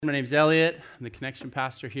My name's Elliot. I'm the Connection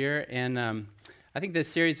Pastor here, and I think this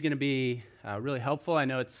series is going to be really helpful. I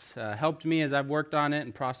know it's helped me as I've worked on it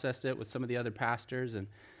and processed it with some of the other pastors, and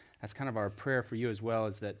that's kind of our prayer for you as well,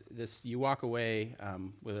 is that you walk away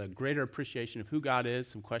with a greater appreciation of who God is,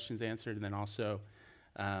 some questions answered, and then also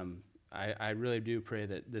I really do pray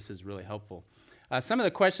that this is really helpful. Some of the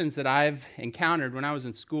questions that I've encountered when I was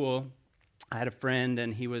in school, I had a friend,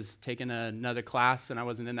 and he was taking another class, and I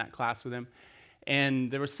wasn't in that class with him. And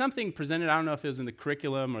there was something presented, I don't know if it was in the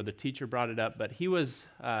curriculum or the teacher brought it up, but he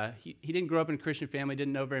didn't grow up in a Christian family,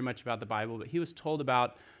 didn't know very much about the Bible, but he was told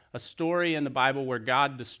about a story in the Bible where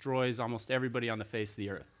God destroys almost everybody on the face of the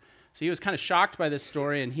earth. So he was kind of shocked by this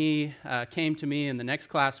story, and he came to me in the next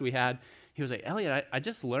class we had. He was like, Elliot, I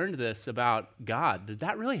just learned this about God. Did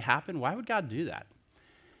that really happen? Why would God do that?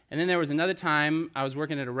 And then there was another time I was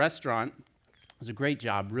working at a restaurant. It was a great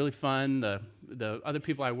job, really fun. The other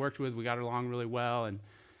people I worked with, we got along really well and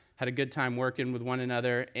had a good time working with one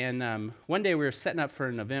another. And one day we were setting up for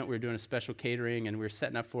an event. We were doing a special catering, and we were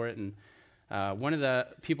setting up for it. And one of the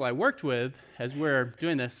people I worked with, as we were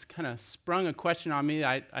doing this, kind of sprung a question on me.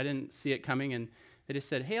 I didn't see it coming, and they just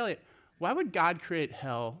said, hey, Elliot, why would God create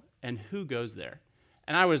hell, and who goes there?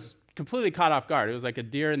 And I was completely caught off guard. It was like a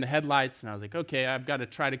deer in the headlights, and I was like, okay, I've got to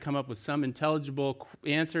try to come up with some intelligible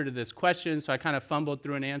answer to this question, so I kind of fumbled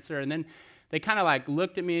through an answer, and then they kind of like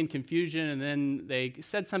looked at me in confusion, and then they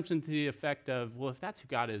said something to the effect of, well, if that's who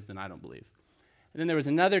God is, then I don't believe. And then there was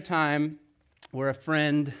another time where a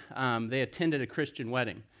friend, they attended a Christian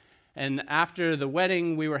wedding, and after the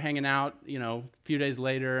wedding, we were hanging out, a few days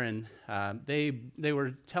later, and they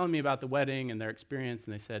were telling me about the wedding and their experience,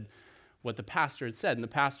 and they said what the pastor had said, and the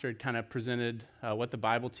pastor had kind of presented what the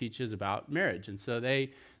Bible teaches about marriage. And so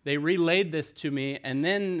they relayed this to me, and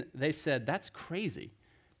then they said, that's crazy.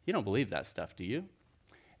 You don't believe that stuff, do you?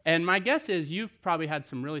 And my guess is you've probably had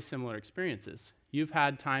some really similar experiences. You've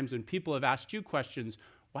had times when people have asked you questions,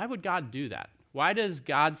 why would God do that? Why does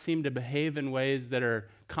God seem to behave in ways that are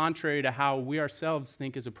contrary to how we ourselves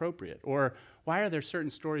think is appropriate? Or why are there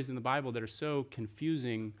certain stories in the Bible that are so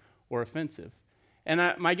confusing or offensive? And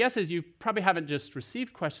my guess is you probably haven't just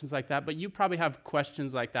received questions like that, but you probably have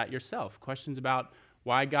questions like that yourself, questions about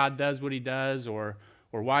why God does what he does or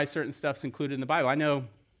why certain stuff's included in the Bible. I know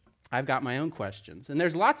I've got my own questions. And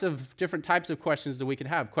there's lots of different types of questions that we could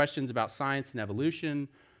have. Questions about science and evolution,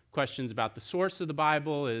 questions about the source of the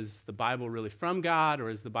Bible. Is the Bible really from God,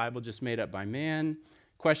 or is the Bible just made up by man?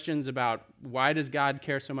 Questions about why does God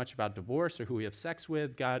care so much about divorce or who we have sex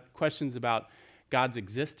with? Questions about God's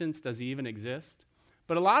existence. Does he even exist?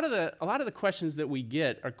 But a lot of the questions that we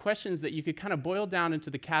get are questions that you could kind of boil down into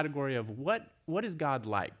the category of what is God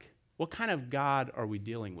like? What kind of God are we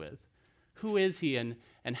dealing with? Who is he, and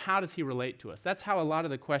how does he relate to us? That's how a lot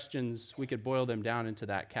of the questions, we could boil them down into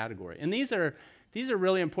that category. And these are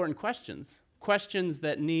really important questions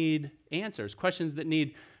that need answers, questions that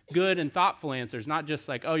need good and thoughtful answers, not just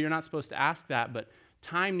like, oh, you're not supposed to ask that, but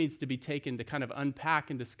time needs to be taken to kind of unpack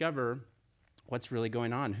and discover what's really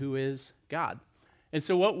going on. Who is God? And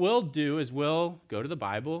so what we'll do is we'll go to the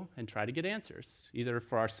Bible and try to get answers, either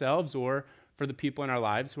for ourselves or for the people in our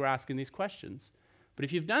lives who are asking these questions. But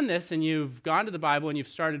if you've done this and you've gone to the Bible and you've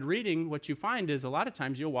started reading, what you find is a lot of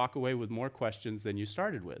times you'll walk away with more questions than you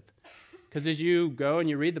started with. Because as you go and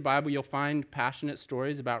you read the Bible, you'll find passionate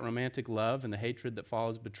stories about romantic love and the hatred that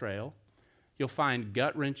follows betrayal. You'll find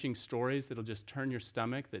gut-wrenching stories that'll just turn your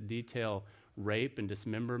stomach that detail rape and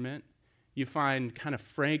dismemberment. You find kind of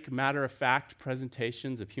frank, matter-of-fact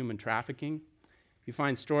presentations of human trafficking. You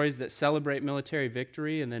find stories that celebrate military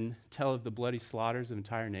victory and then tell of the bloody slaughters of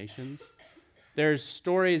entire nations. There's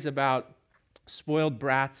stories about spoiled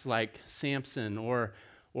brats like Samson or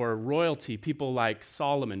royalty, people like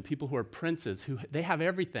Solomon, people who are princes, who they have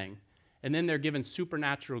everything, and then they're given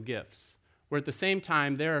supernatural gifts. Where at the same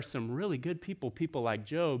time, there are some really good people like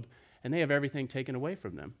Job, and they have everything taken away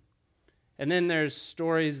from them. And then there's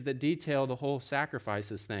stories that detail the whole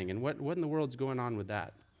sacrifices thing, and what in the world's going on with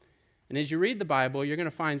that. And as you read the Bible, you're going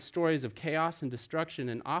to find stories of chaos and destruction,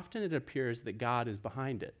 and often it appears that God is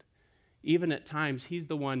behind it. Even at times, he's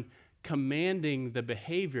the one commanding the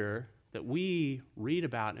behavior that we read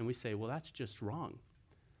about, and we say, well, that's just wrong.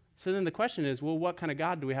 So then the question is, well, what kind of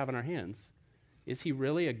God do we have in our hands? Is he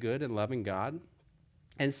really a good and loving God?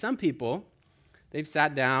 And some people, they've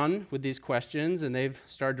sat down with these questions, and they've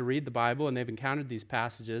started to read the Bible, and they've encountered these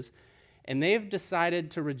passages, and they've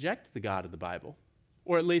decided to reject the God of the Bible,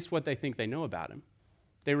 or at least what they think they know about him.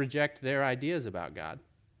 They reject their ideas about God.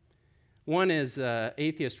 One is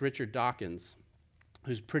atheist Richard Dawkins,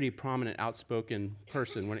 who's a pretty prominent, outspoken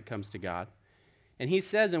person when it comes to God. And he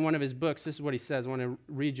says in one of his books, this is what he says. I want to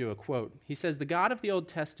read you a quote. He says, "The God of the Old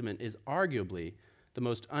Testament is arguably the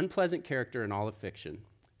most unpleasant character in all of fiction,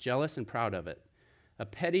 jealous and proud of it, a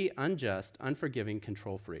petty, unjust, unforgiving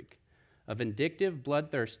control freak, a vindictive,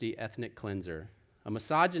 bloodthirsty ethnic cleanser, a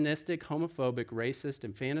misogynistic, homophobic, racist,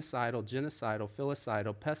 infanticidal, genocidal,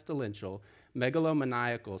 filicidal, pestilential,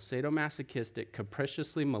 megalomaniacal, sadomasochistic,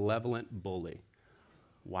 capriciously malevolent bully."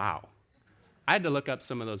 Wow. I had to look up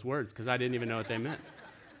some of those words because I didn't even know what they meant.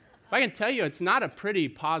 But I can tell you, it's not a pretty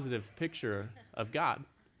positive picture of God.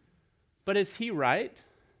 But is he right?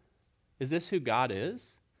 Is this who God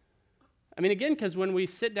is? I mean, again, because when we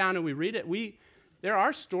sit down and we read it, there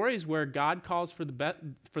are stories where God calls for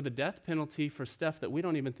the death penalty for stuff that we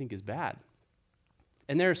don't even think is bad.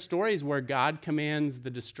 And there are stories where God commands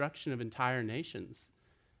the destruction of entire nations,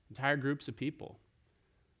 entire groups of people.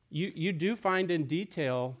 You do find in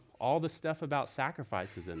detail all the stuff about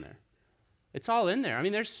sacrifices in there. It's all in there. I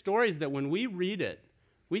mean, there's stories that when we read it,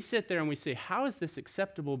 we sit there and we say, how is this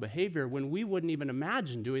acceptable behavior when we wouldn't even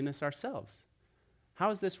imagine doing this ourselves?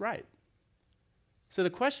 How is this right? So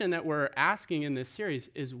the question that we're asking in this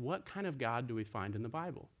series is, what kind of God do we find in the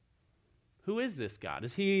Bible? Who is this God?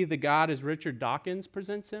 Is he the God as Richard Dawkins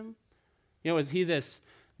presents him? Is he this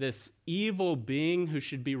evil being who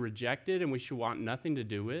should be rejected and we should want nothing to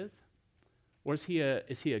do with? Or is he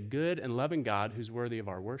a good and loving God who's worthy of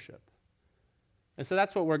our worship? And so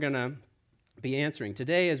that's what we're going to be answering.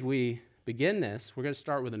 Today, as we begin this, we're going to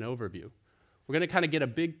start with an overview. We're going to kind of get a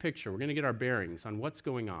big picture. We're going to get our bearings on what's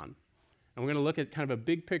going on. And we're going to look at kind of a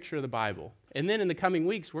big picture of the Bible. And then in the coming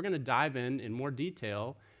weeks, we're going to dive in more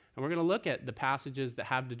detail, and we're going to look at the passages that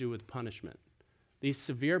have to do with punishment, these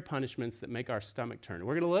severe punishments that make our stomach turn.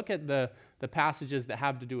 We're going to look at the passages that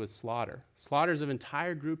have to do with slaughters of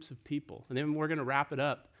entire groups of people. And then we're going to wrap it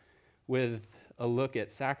up with a look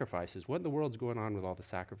at sacrifices. What in the world's going on with all the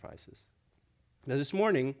sacrifices? Now this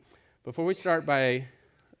morning, before we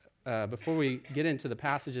get into the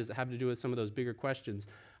passages that have to do with some of those bigger questions,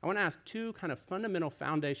 I want to ask two kind of fundamental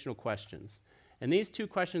foundational questions. And these two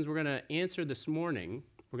questions we're going to answer this morning,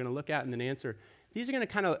 we're going to look at and then answer. These are going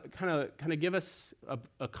to kind of give us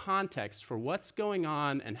a context for what's going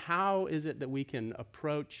on and how is it that we can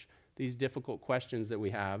approach these difficult questions that we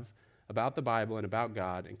have about the Bible and about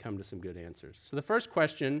God and come to some good answers. So the first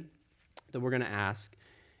question that we're going to ask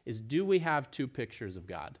is, do we have two pictures of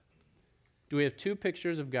God? Do we have two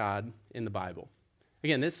pictures of God in the Bible?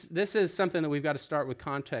 Again, this is something that we've got to start with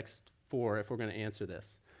context for if we're going to answer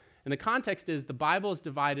this. And the context is the Bible is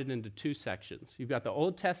divided into two sections. You've got the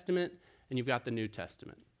Old Testament and you've got the New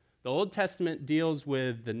Testament. The Old Testament deals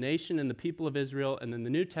with the nation and the people of Israel, and then the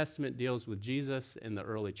New Testament deals with Jesus and the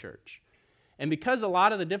early church. And because a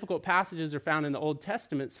lot of the difficult passages are found in the Old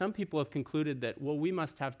Testament, some people have concluded that, well, we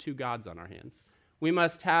must have two gods on our hands. We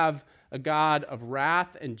must have a God of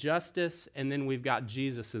wrath and justice, and then we've got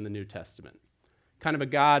Jesus in the New Testament. Kind of a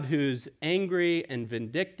God who's angry and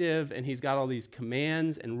vindictive, and he's got all these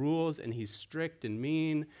commands and rules, and he's strict and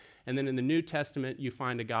mean. And then in the New Testament, you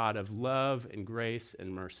find a God of love and grace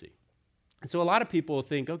and mercy. And so a lot of people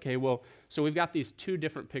think, okay, well, so we've got these two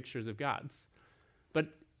different pictures of gods. But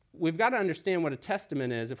we've got to understand what a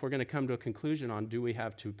testament is if we're going to come to a conclusion on, do we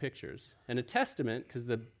have two pictures? And a testament, because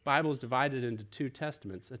the Bible is divided into two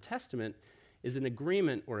testaments, a testament is an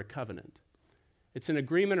agreement or a covenant. It's an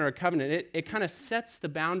agreement or a covenant. It kind of sets the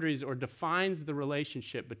boundaries or defines the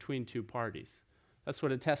relationship between two parties. That's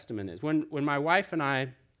what a testament is. When my wife and I,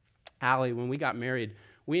 Allie, when we got married,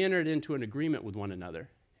 we entered into an agreement with one another.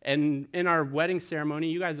 And in our wedding ceremony,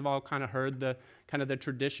 you guys have all kind of heard the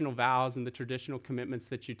traditional vows and the traditional commitments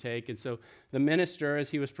that you take. And so the minister, as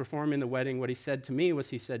he was performing the wedding, what he said to me was,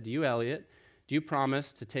 he said, "Do you, Elliot, do you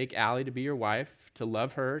promise to take Allie to be your wife, to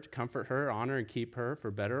love her, to comfort her, honor and keep her, for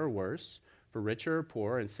better or worse, for richer or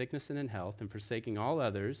poor, in sickness and in health, and forsaking all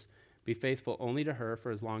others, be faithful only to her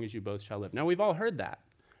for as long as you both shall live?" Now, we've all heard that.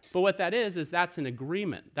 But what that is that's an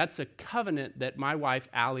agreement. That's a covenant that my wife,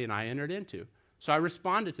 Allie, and I entered into. So I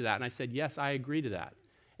responded to that, and I said, yes, I agree to that.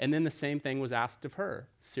 And then the same thing was asked of her,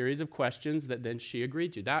 a series of questions that then she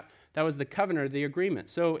agreed to. That was the covenant or the agreement.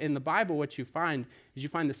 So in the Bible, what you find is you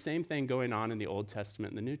find the same thing going on in the Old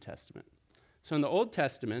Testament and the New Testament. So in the Old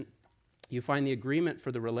Testament, you find the agreement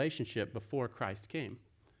for the relationship before Christ came.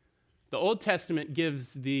 The Old Testament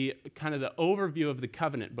gives the kind of the overview of the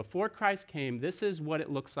covenant. Before Christ came, this is what it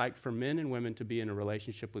looks like for men and women to be in a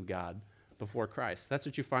relationship with God before Christ. That's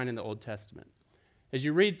what you find in the Old Testament. As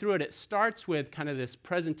you read through it, it starts with kind of this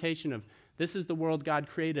presentation of this is the world God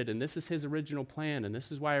created, and this is his original plan, and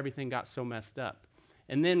this is why everything got so messed up.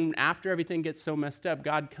 And then after everything gets so messed up,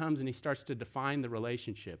 God comes and he starts to define the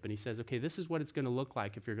relationship. And he says, okay, this is what it's going to look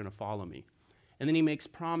like if you're going to follow me. And then he makes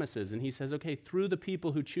promises. And he says, okay, through the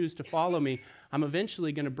people who choose to follow me, I'm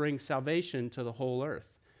eventually going to bring salvation to the whole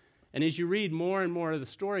earth. And as you read more and more of the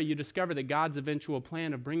story, you discover that God's eventual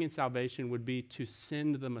plan of bringing salvation would be to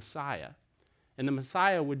send the Messiah. And the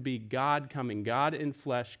Messiah would be God coming, God in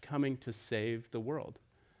flesh coming to save the world.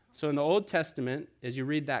 So in the Old Testament, as you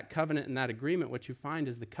read that covenant and that agreement, what you find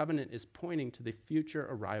is the covenant is pointing to the future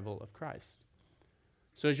arrival of Christ.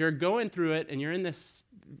 So as you're going through it and you're in this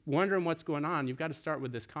wondering what's going on, you've got to start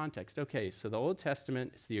with this context. Okay, so the Old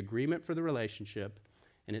Testament is the agreement for the relationship,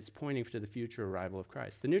 and it's pointing to the future arrival of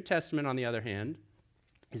Christ. The New Testament, on the other hand,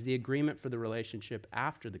 is the agreement for the relationship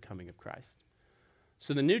after the coming of Christ.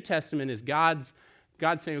 So the New Testament is God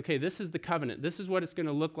saying, okay, this is the covenant. This is what it's going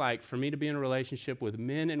to look like for me to be in a relationship with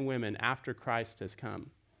men and women after Christ has come.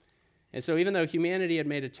 And so even though humanity had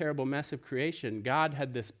made a terrible mess of creation, God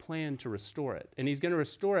had this plan to restore it. And he's going to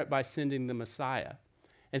restore it by sending the Messiah.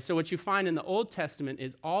 And so what you find in the Old Testament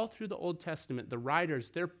is all through the Old Testament, the writers,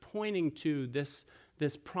 they're pointing to this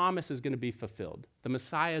promise is going to be fulfilled. The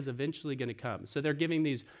Messiah is eventually going to come. So they're giving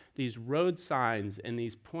these road signs and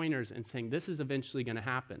these pointers and saying this is eventually going to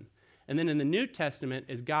happen. And then in the New Testament,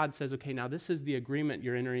 as God says, okay, now this is the agreement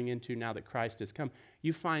you're entering into now that Christ has come,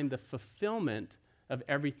 you find the fulfillment of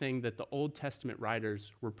everything that the Old Testament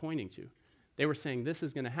writers were pointing to. They were saying this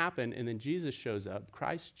is going to happen, and then Jesus shows up,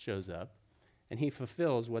 Christ shows up, and he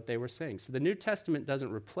fulfills what they were saying. So the New Testament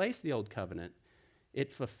doesn't replace the Old Covenant, it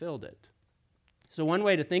fulfilled it. So one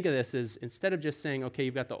way to think of this is instead of just saying, okay,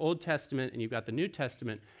 you've got the Old Testament and you've got the New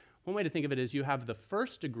Testament, one way to think of it is you have the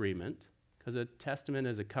first agreement, because a testament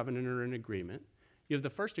is a covenant or an agreement. You have the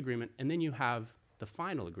first agreement, and then you have the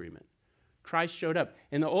final agreement. Christ showed up.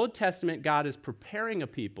 In the Old Testament, God is preparing a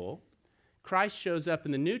people. Christ shows up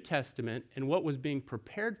in the New Testament, and what was being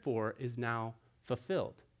prepared for is now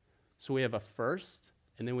fulfilled. So we have a first,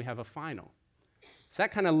 and then we have a final. So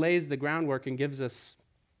that kind of lays the groundwork and gives us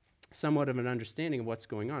somewhat of an understanding of what's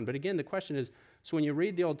going on. But again, the question is, so when you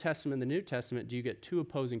read the Old Testament and the New Testament, do you get two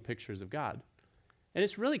opposing pictures of God? And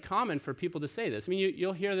it's really common for people to say this. I mean,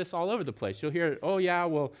 you'll hear this all over the place. You'll hear, oh yeah,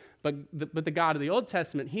 well, but the God of the Old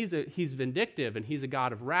Testament, he's vindictive, and he's a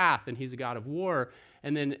God of wrath, and he's a God of war.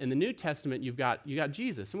 And then in the New Testament, you got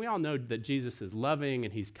Jesus. And we all know that Jesus is loving,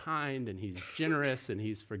 and he's kind, and he's generous, and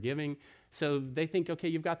he's forgiving. So they think, okay,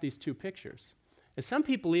 you've got these two pictures. And some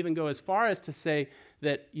people even go as far as to say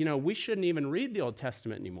that, we shouldn't even read the Old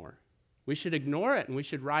Testament anymore. We should ignore it, and we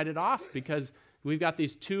should write it off because we've got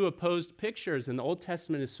these two opposed pictures, and the Old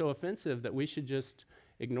Testament is so offensive that we should just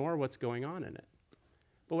ignore what's going on in it.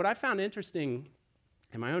 But what I found interesting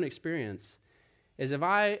in my own experience is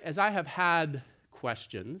as I have had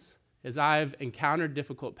questions, as I've encountered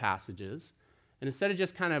difficult passages, and instead of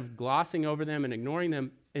just kind of glossing over them and ignoring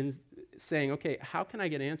them and saying, okay, how can I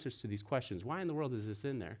get answers to these questions? Why in the world is this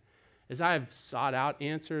in there? As I've sought out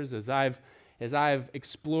answers, as I've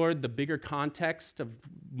explored the bigger context of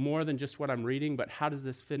more than just what I'm reading, but how does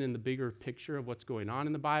this fit in the bigger picture of what's going on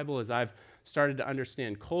in the Bible, as I've started to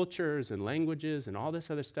understand cultures and languages and all this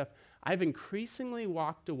other stuff, I've increasingly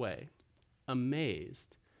walked away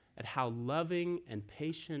amazed at how loving and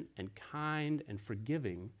patient and kind and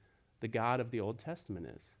forgiving the God of the Old Testament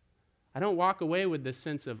is. I don't walk away with this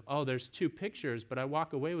sense of, oh, there's two pictures, but I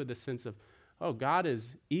walk away with this sense of, oh, God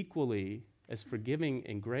is equally as forgiving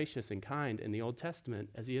and gracious and kind in the Old Testament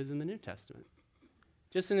as he is in the New Testament.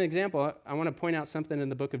 Just an example, I want to point out something in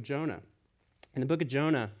the book of Jonah. In the book of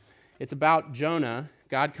Jonah, it's about Jonah.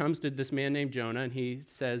 God comes to this man named Jonah, and he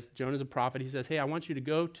says, Jonah's a prophet. He says, hey, I want you to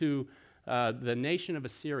go to the nation of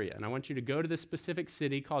Assyria, and I want you to go to this specific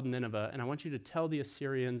city called Nineveh, and I want you to tell the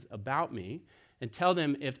Assyrians about me, and tell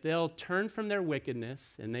them if they'll turn from their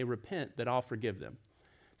wickedness and they repent, that I'll forgive them.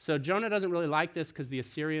 So Jonah doesn't really like this because the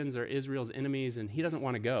Assyrians are Israel's enemies, and he doesn't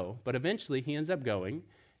want to go. But eventually he ends up going. And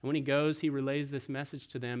when he goes, he relays this message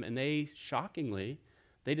to them, and they, shockingly,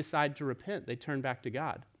 they decide to repent. They turn back to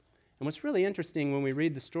God. And what's really interesting when we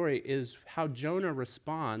read the story is how Jonah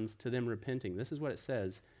responds to them repenting. This is what it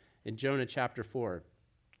says in Jonah chapter 4.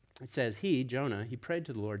 It says, Jonah, he prayed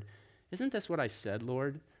to the Lord, isn't this what I said,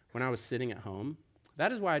 Lord, when I was sitting at home?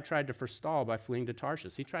 That is why I tried to forestall by fleeing to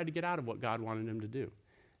Tarshish. He tried to get out of what God wanted him to do.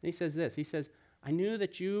 And he says this, he says, I knew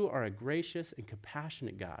that you are a gracious and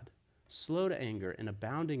compassionate God, slow to anger and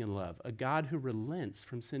abounding in love, a God who relents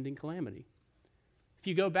from sending calamity. If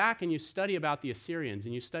you go back and you study about the Assyrians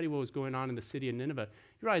and you study what was going on in the city of Nineveh,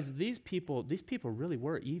 you realize these people really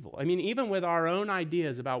were evil. I mean, even with our own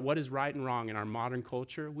ideas about what is right and wrong in our modern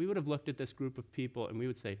culture, we would have looked at this group of people and we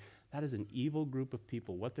would say, that is an evil group of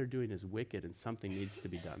people. What they're doing is wicked and something needs to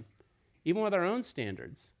be done. Even with our own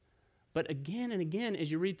standards. But again and again,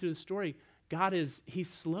 as you read through the story, he's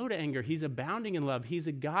slow to anger. He's abounding in love. He's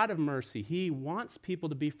a God of mercy. He wants people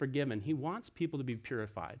to be forgiven. He wants people to be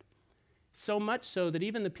purified. So much so that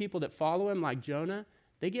even the people that follow him, like Jonah,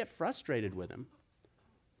 they get frustrated with him.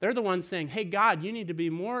 They're the ones saying, hey, God, you need to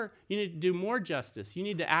do more justice. You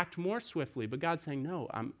need to act more swiftly. But God's saying, no,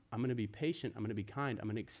 I'm going to be patient. I'm going to be kind. I'm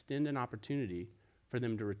going to extend an opportunity for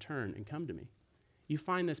them to return and come to me. You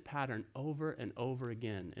find this pattern over and over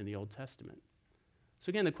again in the Old Testament. So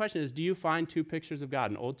again, the question is, do you find two pictures of God,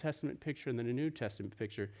 an Old Testament picture and then a New Testament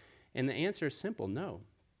picture? And the answer is simple, no.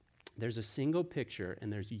 There's a single picture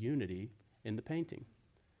and there's unity in the painting.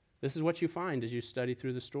 This is what you find as you study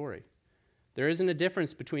through the story. There isn't a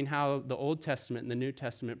difference between how the Old Testament and the New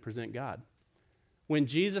Testament present God. When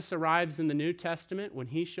Jesus arrives in the New Testament, when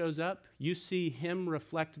he shows up, you see him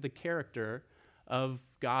reflect the character of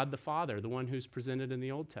God the Father, the one who's presented in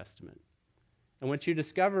the Old Testament. And what you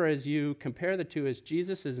discover as you compare the two is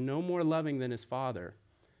Jesus is no more loving than his Father,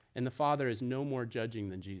 and the Father is no more judging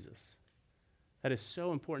than Jesus. That is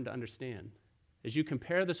so important to understand. As you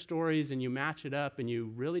compare the stories and you match it up and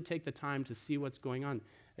you really take the time to see what's going on,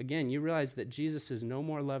 again, you realize that Jesus is no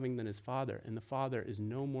more loving than his Father, and the Father is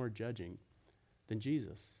no more judging than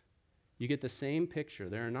Jesus. You get the same picture.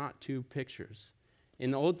 There are not two pictures. In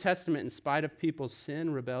the Old Testament, in spite of people's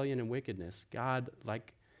sin, rebellion, and wickedness, God,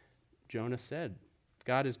 like Jonah said,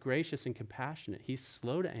 God is gracious and compassionate. He's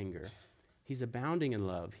slow to anger. He's abounding in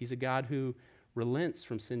love. He's a God who relents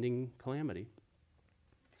from sending calamity.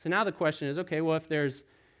 So now the question is, okay, well,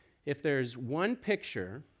 if there's one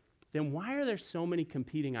picture, then why are there so many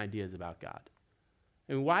competing ideas about God?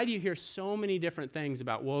 And why do you hear so many different things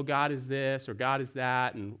about, well, God is this or God is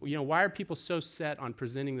that? And, why are people so set on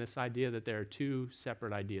presenting this idea that there are two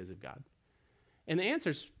separate ideas of God? And the answer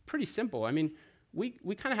is pretty simple. I mean, we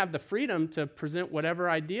kind of have the freedom to present whatever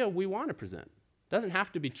idea we want to present. It doesn't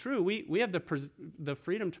have to be true. We have the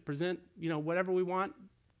freedom to present, whatever we want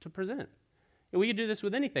to present. And we can do this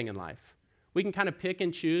with anything in life. We can kind of pick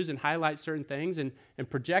and choose and highlight certain things and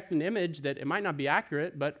project an image that it might not be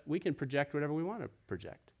accurate, but we can project whatever we want to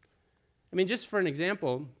project. I mean, just for an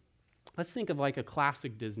example, let's think of like a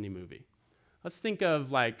classic Disney movie. Let's think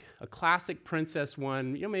of like a classic princess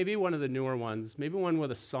one, maybe one of the newer ones, maybe one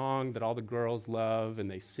with a song that all the girls love and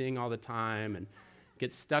they sing all the time and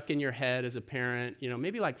get stuck in your head as a parent,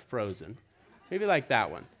 maybe like Frozen. Maybe like that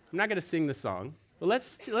one. I'm not going to sing the song, but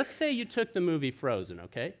let's say you took the movie Frozen,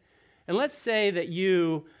 okay? And let's say that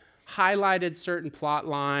you highlighted certain plot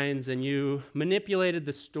lines and you manipulated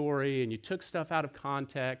the story and you took stuff out of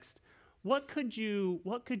context. What could you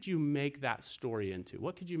make that story into?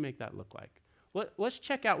 What could you make that look like? Let's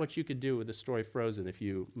check out what you could do with the story Frozen if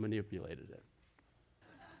you manipulated it.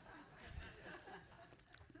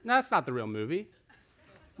 No, that's not the real movie.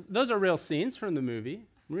 Those are real scenes from the movie,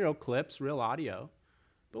 real clips, real audio.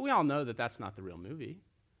 But we all know that that's not the real movie.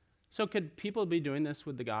 So could people be doing this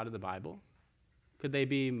with the God of the Bible? Could they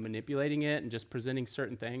be manipulating it and just presenting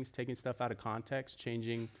certain things, taking stuff out of context,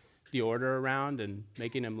 changing the order around and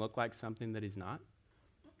making him look like something that he's not?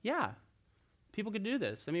 Yeah, people could do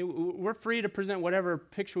this. I mean, we're free to present whatever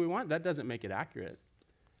picture we want. That doesn't make it accurate.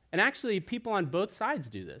 And actually, people on both sides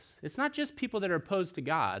do this. It's not just people that are opposed to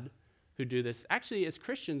God who do this. Actually, as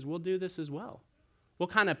Christians, we'll do this as well. We'll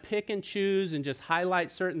kind of pick and choose and just highlight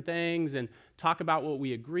certain things and talk about what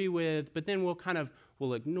we agree with, but then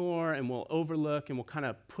we'll ignore and we'll overlook and we'll kind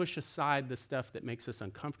of push aside the stuff that makes us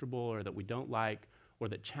uncomfortable or that we don't like or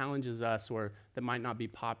that challenges us or that might not be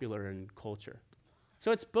popular in culture.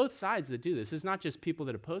 So it's both sides that do this. It's not just people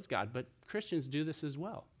that oppose God, but Christians do this as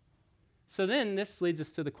well. So then this leads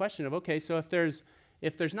us to the question of, okay, so if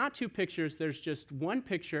there's not two pictures, there's just one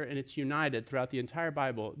picture and it's united throughout the entire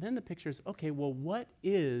Bible, then the picture is, okay, well, what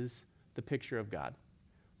is the picture of God?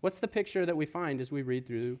 What's the picture that we find as we read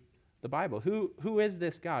through the Bible? Who is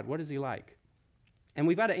this God? What is he like? And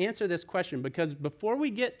we've got to answer this question because before we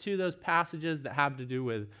get to those passages that have to do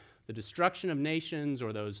with the destruction of nations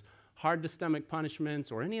or those hard-to-stomach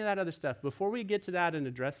punishments or any of that other stuff, before we get to that and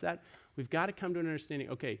address that, we've got to come to an understanding,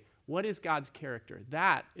 okay, what is God's character?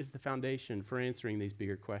 That is the foundation for answering these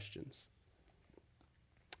bigger questions.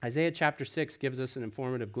 Isaiah chapter 6 gives us an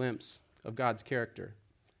informative glimpse of God's character,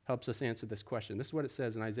 helps us answer this question. This is what it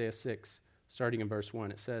says in Isaiah 6, starting in verse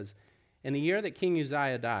 1. It says, "In the year that King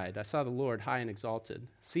Uzziah died, I saw the Lord high and exalted,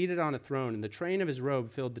 seated on a throne, and the train of his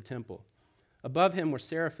robe filled the temple. Above him were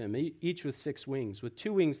seraphim, each with 6 wings. With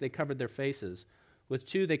 2 wings they covered their faces. With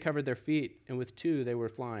 2 they covered their feet, and with 2 they were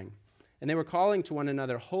flying. And they were calling to one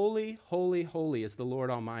another, Holy, holy, holy is the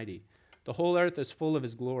Lord Almighty. The whole earth is full of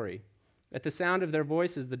his glory. At the sound of their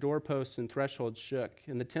voices the doorposts and thresholds shook,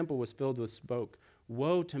 and the temple was filled with smoke.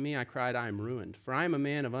 Woe to me, I cried, I am ruined, for I am a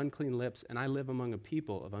man of unclean lips, and I live among a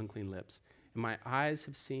people of unclean lips. And my eyes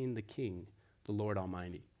have seen the King, the Lord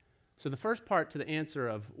Almighty. So the first part to the answer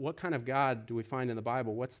of what kind of God do we find in the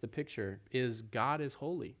Bible, what's the picture, is God is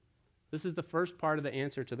holy. This is the first part of the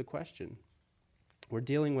answer to the question. We're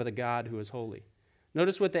dealing with a God who is holy.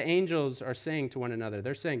 Notice what the angels are saying to one another.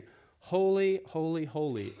 They're saying, Holy, holy,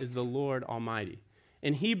 holy is the Lord Almighty.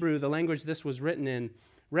 In Hebrew, the language this was written in,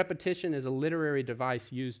 repetition is a literary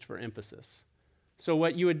device used for emphasis. So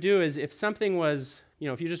what you would do is if something was,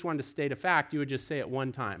 if you just wanted to state a fact, you would just say it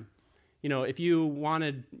one time. If you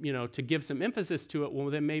wanted, to give some emphasis to it, well,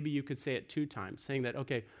 then maybe you could say it 2 times, saying that,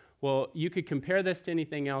 okay, well, you could compare this to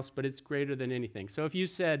anything else, but it's greater than anything. So if you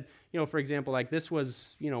said, for example, like this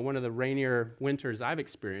was, one of the rainier winters I've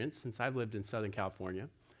experienced since I've lived in Southern California,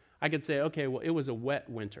 I could say, okay, well, it was a wet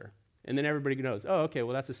winter. And then everybody knows, oh, okay,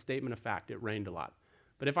 well, that's a statement of fact. It rained a lot.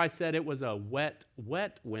 But if I said it was a wet,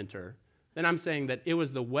 wet winter, then I'm saying that it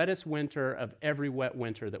was the wettest winter of every wet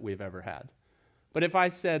winter that we've ever had. But if I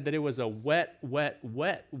said that it was a wet, wet,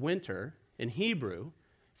 wet winter in Hebrew,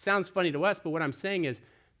 it sounds funny to us, but what I'm saying is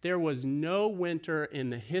there was no winter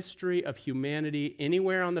in the history of humanity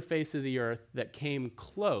anywhere on the face of the earth that came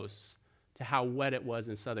close to how wet it was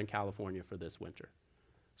in Southern California for this winter.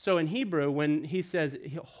 So in Hebrew, when he says,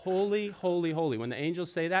 holy, holy, holy, when the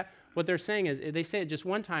angels say that, what they're saying is, they say it just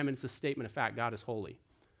one time and it's a statement of fact, God is holy.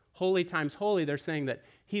 Holy times holy, they're saying that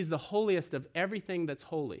he's the holiest of everything that's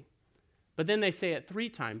holy. But then they say it 3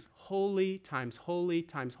 times, holy times holy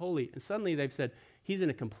times holy. And suddenly they've said, he's in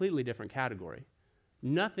a completely different category.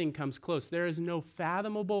 Nothing comes close. There is no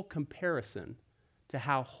fathomable comparison to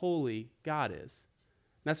how holy God is.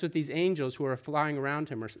 And that's what these angels who are flying around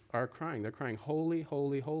him are crying. They're crying, holy,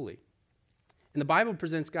 holy, holy. And the Bible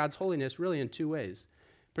presents God's holiness really in 2 ways.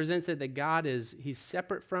 It presents it that he's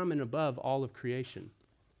separate from and above all of creation.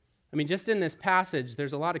 I mean, just in this passage,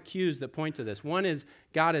 there's a lot of cues that point to this. One is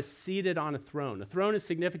God is seated on a throne. A throne is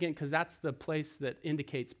significant because that's the place that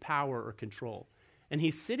indicates power or control. And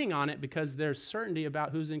he's sitting on it because there's certainty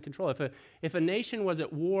about who's in control. If a nation was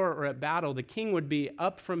at war or at battle, the king would be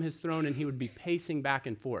up from his throne and he would be pacing back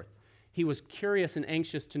and forth. He was curious and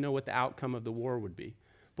anxious to know what the outcome of the war would be.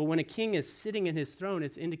 But when a king is sitting in his throne,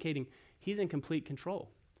 it's indicating he's in complete control.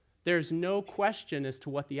 There's no question as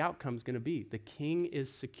to what the outcome is going to be. The king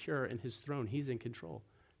is secure in his throne. He's in control.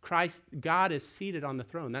 God is seated on the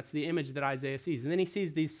throne. That's the image that Isaiah sees. And then he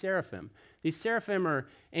sees these seraphim. These seraphim are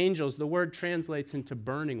angels. The word translates into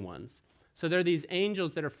burning ones. So they're these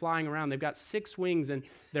angels that are flying around. They've got 6 wings, and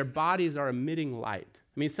their bodies are emitting light.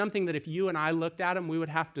 I mean, something that if you and I looked at them, we would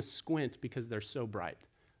have to squint because they're so bright.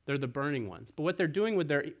 They're the burning ones. But what they're doing with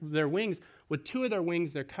their wings, with 2 of their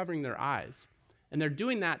wings, they're covering their eyes. And they're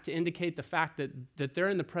doing that to indicate the fact that they're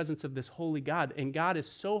in the presence of this holy God. And God is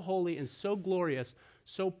so holy and so glorious,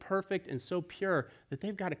 so perfect and so pure that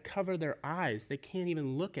they've got to cover their eyes. They can't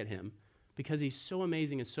even look at him because he's so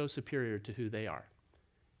amazing and so superior to who they are.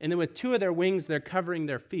 And then with 2 of their wings, they're covering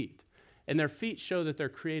their feet. And their feet show that they're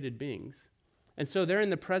created beings. And so they're in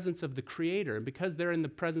the presence of the Creator. And because they're in the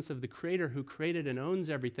presence of the Creator who created and owns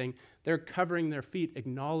everything, they're covering their feet,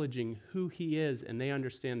 acknowledging who he is, and they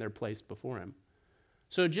understand their place before him.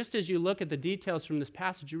 So just as you look at the details from this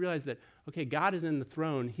passage, you realize that, okay, God is in the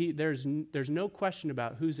throne. There's no question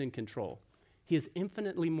about who's in control. He is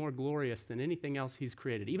infinitely more glorious than anything else he's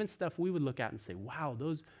created. Even stuff we would look at and say, wow,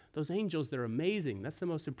 those angels, they're amazing. That's the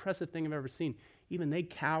most impressive thing I've ever seen. Even they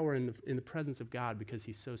cower in the presence of God because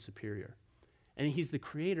he's so superior. And he's the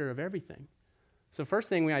creator of everything. So first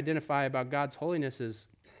thing we identify about God's holiness is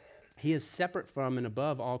he is separate from and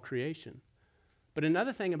above all creation. But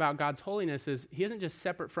another thing about God's holiness is he isn't just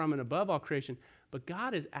separate from and above all creation, but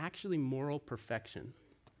God is actually moral perfection.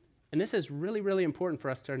 And this is really, really important for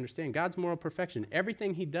us to understand. God's moral perfection.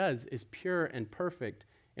 Everything he does is pure and perfect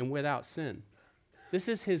and without sin. This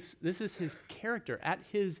is his character. At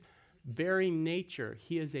his very nature,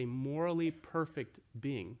 he is a morally perfect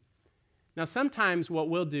being. Now, sometimes what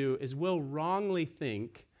we'll do is we'll wrongly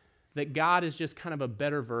think that God is just kind of a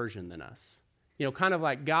better version than us. Kind of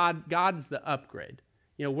like God's the upgrade.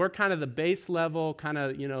 We're kind of the base level, kind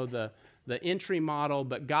of, the entry model,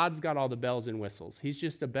 but God's got all the bells and whistles. He's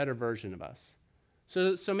just a better version of us.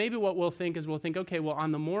 So maybe what we'll think, okay, well,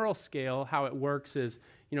 on the moral scale, how it works is,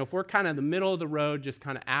 If we're kind of the middle of the road, just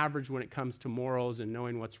kind of average when it comes to morals and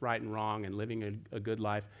knowing what's right and wrong and living a good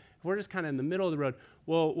life, if we're just kind of in the middle of the road,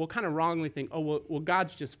 we'll kind of wrongly think, well,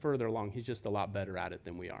 God's just further along. He's just a lot better at it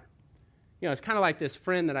than we are. It's kind of like this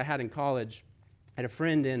friend that I had in college. I had a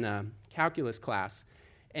friend in calculus class,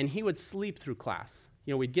 and he would sleep through class.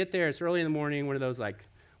 We'd get there, it's early in the morning, one of those like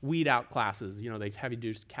weed out classes. They have you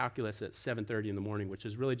do calculus at 7:30 in the morning, which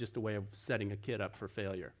is really just a way of setting a kid up for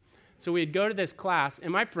failure. So we'd go to this class,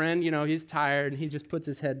 and my friend, he's tired, and he just puts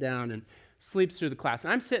his head down and sleeps through the class.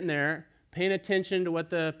 And I'm sitting there paying attention to what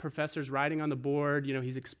the professor's writing on the board.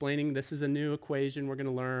 He's explaining, this is a new equation we're going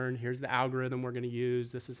to learn. Here's the algorithm we're going to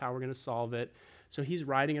use. This is how we're going to solve it. So he's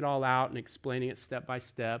writing it all out and explaining it step by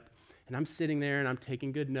step. And I'm sitting there, and I'm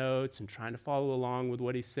taking good notes and trying to follow along with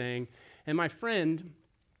what he's saying. And my friend,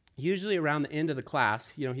 usually around the end of the class,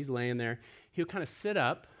 he's laying there, he'll kind of sit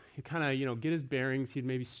up. He'd kind of, get his bearings. He'd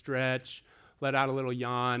maybe stretch, let out a little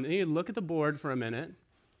yawn. And he'd look at the board for a minute. And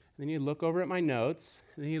then he'd look over at my notes.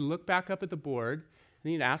 And then he'd look back up at the board. And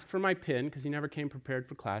then he'd ask for my pen, because he never came prepared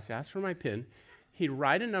for class. He'd ask for my pen. He'd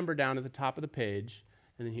write a number down at the top of the page.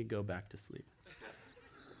 And then he'd go back to sleep.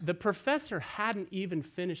 The professor hadn't even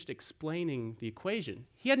finished explaining the equation.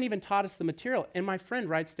 He hadn't even taught us the material. And my friend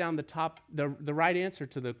writes down the right answer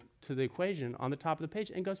to the equation on the top of the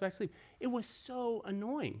page and goes back to sleep. It was so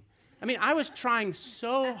annoying. I was trying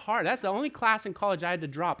so hard. That's the only class in college I had to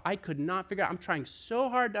drop. I could not figure out. I'm trying so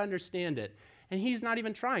hard to understand it. And he's not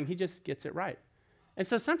even trying. He just gets it right. And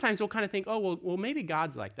so sometimes we'll kind of think, well, maybe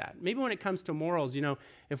God's like that. Maybe when it comes to morals,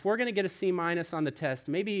 if we're going to get a C- on the test,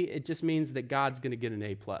 maybe it just means that God's going to get an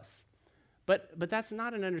A+. But that's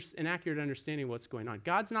not an accurate understanding of what's going on.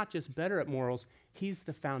 God's not just better at morals. He's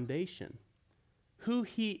the foundation. Who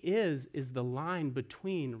he is the line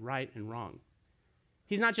between right and wrong.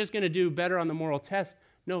 He's not just going to do better on the moral test.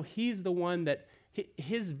 No, he's the one that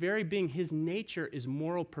his very being, his nature is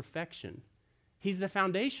moral perfection. He's the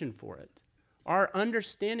foundation for it. Our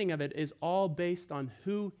understanding of it is all based on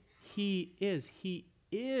who he is. He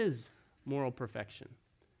is moral perfection.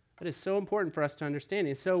 That is so important for us to understand.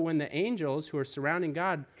 And so when the angels who are surrounding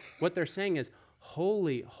God, what they're saying is,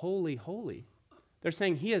 holy, holy, holy. They're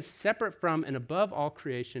saying he is separate from and above all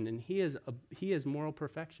creation, and he is moral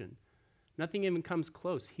perfection. Nothing even comes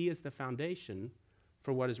close. He is the foundation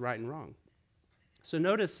for what is right and wrong. So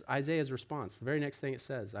notice Isaiah's response. The very next thing it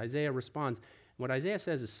says, Isaiah responds. What Isaiah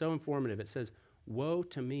says is so informative. It says, woe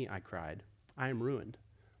to me, I cried. I am ruined.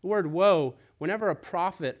 The word woe, whenever a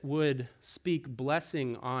prophet would speak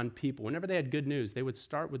blessing on people, whenever they had good news, they would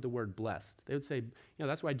start with the word blessed. They would say,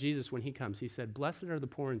 that's why Jesus, when he comes, he said, blessed are the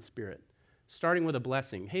poor in spirit, starting with a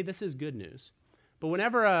blessing. Hey, this is good news. But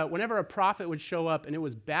whenever a prophet would show up and it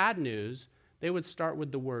was bad news, they would start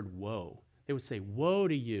with the word woe. They would say, woe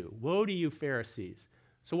to you, Pharisees.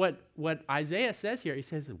 So what Isaiah says here, he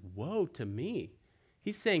says, woe to me.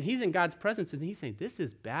 He's saying, he's in God's presence, and he's saying, this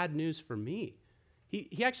is bad news for me.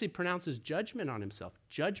 He actually pronounces judgment on himself.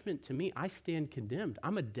 Judgment to me, I stand condemned.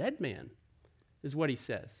 I'm a dead man, is what he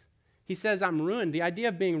says. He says, I'm ruined. The idea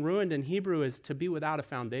of being ruined in Hebrew is to be without a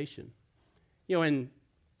foundation. When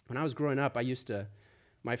I was growing up,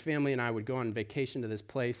 my family and I would go on vacation to this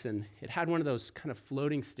place, and it had one of those kind of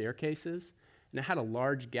floating staircases, and it had a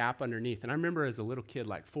large gap underneath. And I remember as a little kid,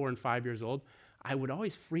 like 4 and 5 years old, I would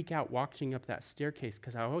always freak out walking up that staircase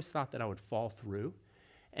because I always thought that I would fall through.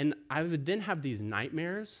 And I would then have these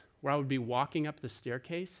nightmares where I would be walking up the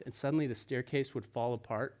staircase, and suddenly the staircase would fall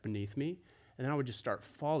apart beneath me, and then I would just start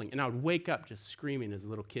falling. And I would wake up just screaming as a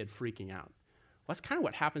little kid, freaking out. Well, that's kind of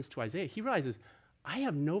what happens to Isaiah. He realizes, I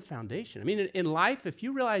have no foundation. In life, if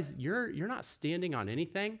you realize you're not standing on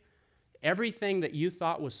anything, everything that you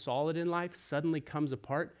thought was solid in life suddenly comes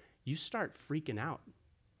apart, you start freaking out.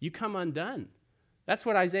 You come undone. That's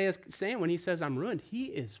what Isaiah is saying when he says, I'm ruined. He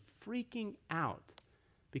is freaking out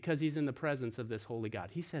because he's in the presence of this holy God.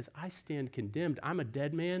 He says, I stand condemned. I'm a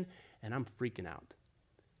dead man, and I'm freaking out.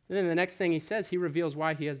 And then the next thing he says, he reveals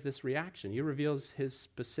why he has this reaction. He reveals his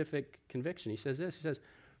specific conviction. He says this, he says,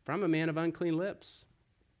 for I'm a man of unclean lips,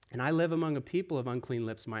 and I live among a people of unclean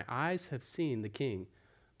lips. My eyes have seen the King,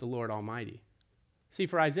 the Lord Almighty. See,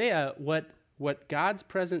 for Isaiah, what God's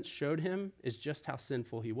presence showed him is just how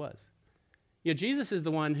sinful he was. Jesus is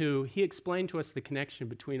the one who, he explained to us the connection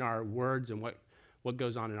between our words and what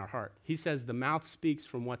goes on in our heart. He says the mouth speaks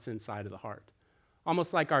from what's inside of the heart.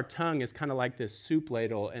 Almost like our tongue is kind of like this soup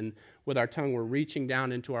ladle, and with our tongue we're reaching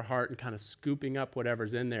down into our heart and kind of scooping up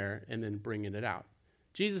whatever's in there and then bringing it out.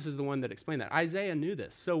 Jesus is the one that explained that. Isaiah knew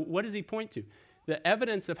this. So what does he point to? The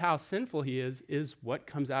evidence of how sinful he is what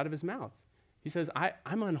comes out of his mouth. He says,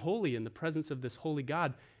 I'm unholy in the presence of this holy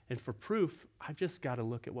God, And for proof, I've just got to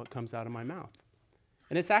look at what comes out of my mouth.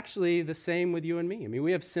 And it's actually the same with you and me. I mean,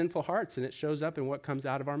 we have sinful hearts, and it shows up in what comes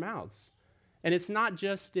out of our mouths. And it's not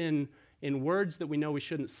just in words that we know we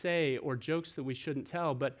shouldn't say or jokes that we shouldn't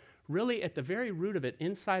tell, but really at the very root of it,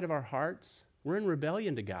 inside of our hearts, we're in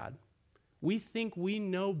rebellion to God. We think we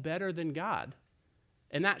know better than God.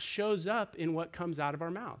 And that shows up in what comes out of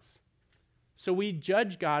our mouths. So we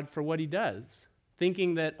judge God for what he does,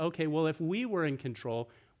 thinking that, okay, well, if we were in control,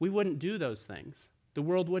 we wouldn't do those things. The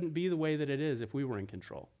world wouldn't be the way that it is if we were in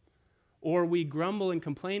control. Or we grumble and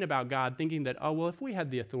complain about God, thinking that, oh, well, if we had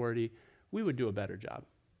the authority, we would do a better job.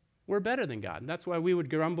 We're better than God. And that's why we would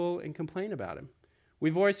grumble and complain about him. We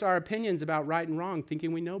voice our opinions about right and wrong,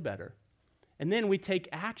 thinking we know better. And then we take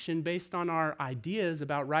action based on our ideas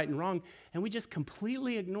about right and wrong, and we just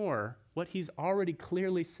completely ignore what he's already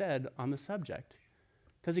clearly said on the subject.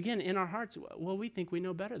 Because again, in our hearts, well, we think we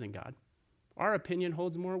know better than God. Our opinion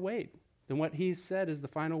holds more weight than what he's said is the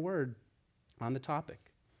final word on the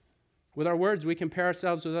topic. With our words, we compare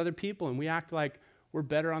ourselves with other people, and we act like we're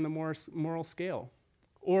better on the moral scale.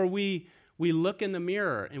 Or we look in the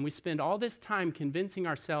mirror, and we spend all this time convincing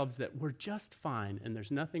ourselves that we're just fine and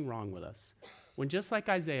there's nothing wrong with us. When just like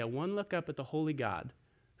Isaiah, one look up at the holy God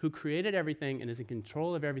who created everything and is in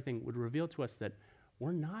control of everything would reveal to us that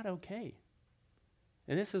we're not okay.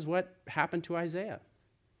 And this is what happened to Isaiah.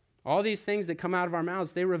 All these things that come out of our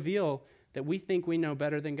mouths, they reveal that we think we know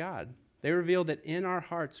better than God. They reveal that in our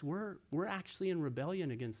hearts, we're actually in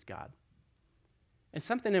rebellion against God. And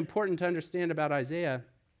something important to understand about Isaiah,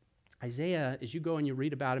 as you go and you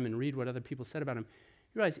read about him and read what other people said about him,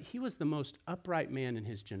 you realize he was the most upright man in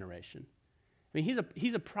his generation. I mean,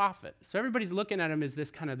 he's a prophet. So everybody's looking at him as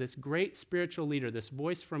this great spiritual leader, this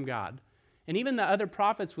voice from God. And even the other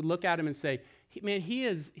prophets would look at him and say, man,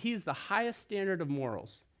 he's the highest standard of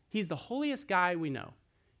morals. He's the holiest guy we know.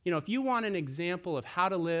 You know, if you want an example of how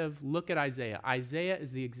to live, look at Isaiah. Isaiah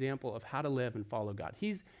is the example of how to live and follow God.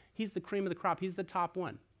 He's the cream of the crop. He's the top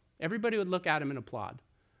one. Everybody would look at him and applaud.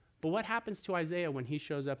 But what happens to Isaiah when he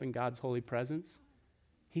shows up in God's holy presence?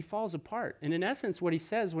 He falls apart. And in essence, what he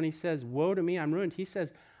says when he says, woe to me, I'm ruined, he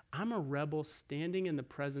says, I'm a rebel standing in the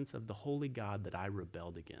presence of the holy God that I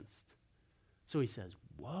rebelled against. So he says,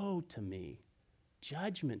 woe to me,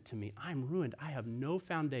 judgment to me, I'm ruined. I have no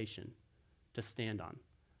foundation to stand on.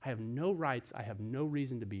 I have no rights. I have no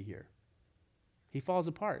reason to be here. He falls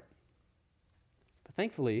apart. But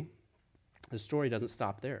thankfully, the story doesn't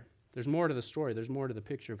stop there. There's more to the story. There's more to the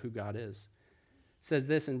picture of who God is. It says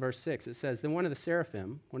this in verse 6. It says, then one of the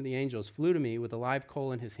seraphim, one of the angels, flew to me with a live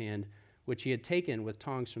coal in his hand, which he had taken with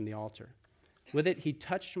tongs from the altar. With it he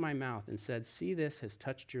touched my mouth and said, see, this has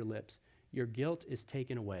touched your lips. Your guilt is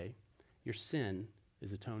taken away. Your sin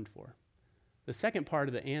is atoned for. The second part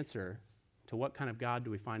of the answer to what kind of God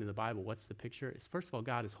do we find in the Bible, what's the picture, is first of all,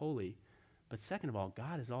 God is holy. But second of all,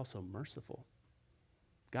 God is also merciful.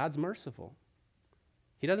 God's merciful.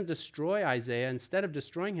 He doesn't destroy Isaiah. Instead of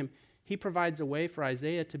destroying him, he provides a way for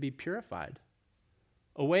Isaiah to be purified.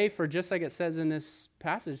 A way for, just like it says in this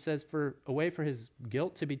passage, it says for a way for his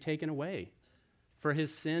guilt to be taken away, for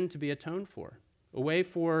his sin to be atoned for, a way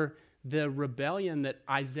for the rebellion that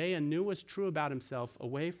Isaiah knew was true about himself, a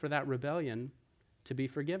way for that rebellion to be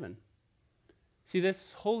forgiven. See,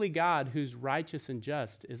 this holy God who's righteous and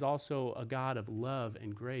just is also a God of love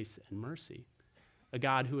and grace and mercy, a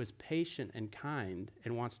God who is patient and kind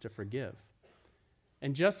and wants to forgive.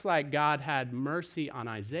 And just like God had mercy on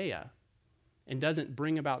Isaiah and doesn't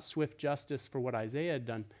bring about swift justice for what Isaiah had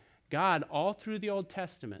done, God, all through the Old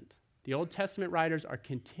Testament writers are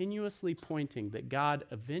continuously pointing that God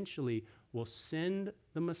eventually will send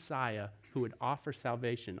the Messiah who would offer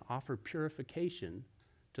salvation, offer purification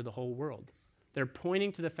to the whole world. They're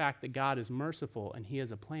pointing to the fact that God is merciful and he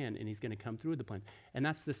has a plan and he's going to come through with the plan. And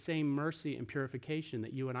that's the same mercy and purification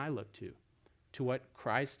that you and I look to what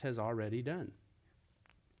Christ has already done.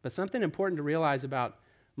 But something important to realize about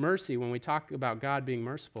mercy when we talk about God being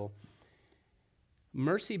merciful,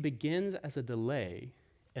 mercy begins as a delay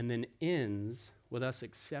and then ends with us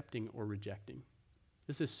accepting or rejecting.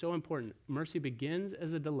 This is so important. Mercy begins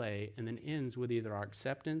as a delay and then ends with either our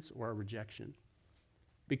acceptance or our rejection.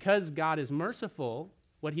 Because God is merciful,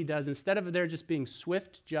 what he does, instead of there just being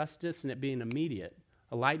swift justice and it being immediate,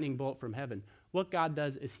 a lightning bolt from heaven, what God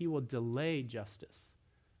does is he will delay justice.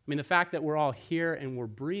 I mean, the fact that we're all here and we're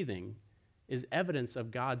breathing is evidence of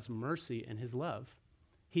God's mercy and his love.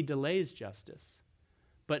 He delays justice.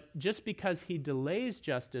 But just because he delays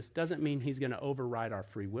justice doesn't mean he's going to override our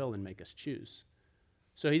free will and make us choose.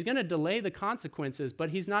 So he's going to delay the consequences, but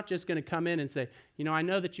he's not just going to come in and say, I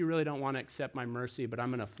know that you really don't want to accept my mercy, but I'm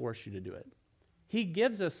going to force you to do it. He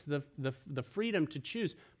gives us the freedom to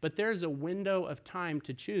choose, but there's a window of time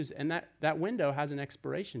to choose, and that window has an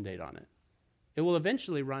expiration date on it. It will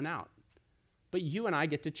eventually run out. But you and I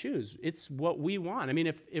get to choose. It's what we want. I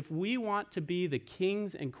mean, if we want to be the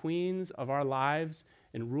kings and queens of our lives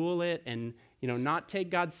and rule it and, not take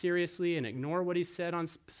God seriously and ignore what he said on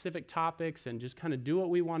specific topics and just kind of do what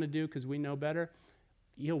we want to do because we know better,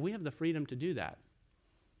 we have the freedom to do that.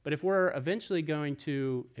 But if we're eventually going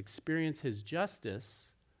to experience his justice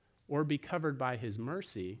or be covered by his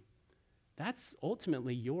mercy, that's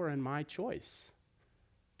ultimately your and my choice.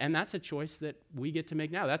 And that's a choice that we get to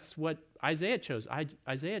make now. That's what Isaiah chose.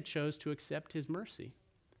 Isaiah chose to accept his mercy.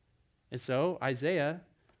 And so Isaiah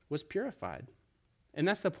was purified. And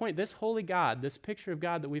that's the point. This holy God, this picture of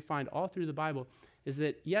God that we find all through the Bible, is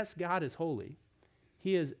that, yes, God is holy.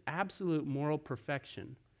 He is absolute moral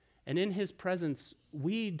perfection. And in his presence,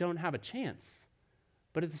 we don't have a chance.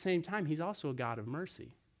 But at the same time, he's also a God of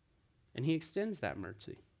mercy. And he extends that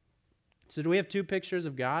mercy. So do we have two pictures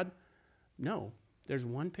of God? No. There's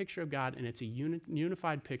one picture of God, and it's a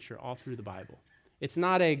unified picture all through the Bible. It's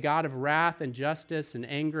not a God of wrath and justice and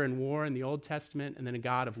anger and war in the Old Testament, and then a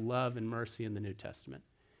God of love and mercy in the New Testament.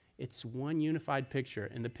 It's one unified picture,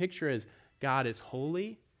 and the picture is God is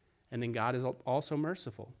holy, and then God is also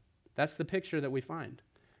merciful. That's the picture that we find.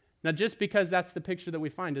 Now, just because that's the picture that we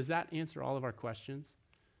find, does that answer all of our questions?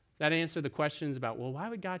 Does that answer the questions about, well, why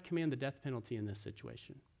would God command the death penalty in this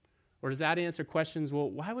situation? Or does that answer questions, well,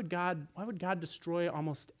 why would God destroy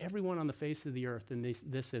almost everyone on the face of the earth in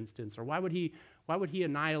this instance? Or why would he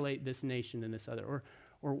annihilate this nation and this other?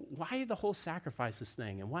 Or why the whole sacrifices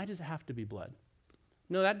thing? And why does it have to be blood?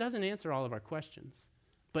 No, that doesn't answer all of our questions.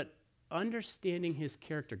 But understanding his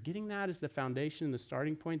character, getting that as the foundation, the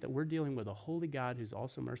starting point, that we're dealing with a holy God who's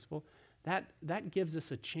also merciful, that gives us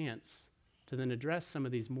a chance to then address some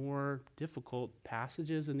of these more difficult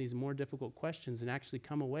passages and these more difficult questions and actually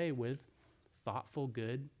come away with thoughtful,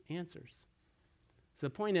 good answers. So the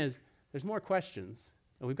point is, there's more questions,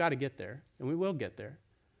 and we've got to get there, and we will get there.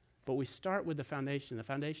 But we start with the foundation. The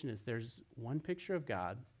foundation is there's one picture of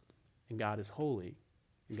God, and God is holy,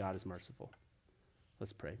 and God is merciful.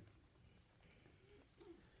 Let's pray.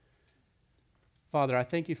 Father, I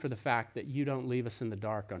thank you for the fact that you don't leave us in the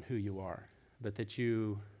dark on who you are, but that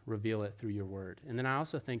you reveal it through your word. And then I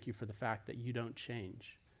also thank you for the fact that you don't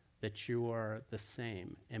change, that you are the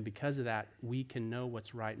same. And because of that, we can know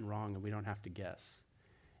what's right and wrong, and we don't have to guess.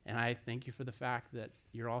 And I thank you for the fact that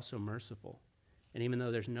you're also merciful. And even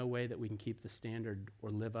though there's no way that we can keep the standard or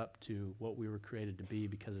live up to what we were created to be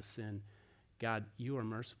because of sin, God, you are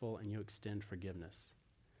merciful and you extend forgiveness.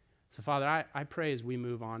 So, Father, I pray as we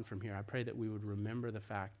move on from here, I pray that we would remember the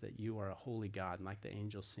fact that you are a holy God, and like the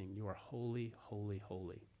angels sing, you are holy, holy,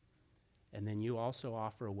 holy. And then you also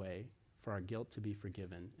offer a way for our guilt to be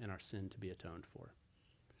forgiven and our sin to be atoned for.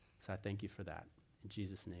 So I thank you for that. In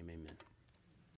Jesus' name, amen.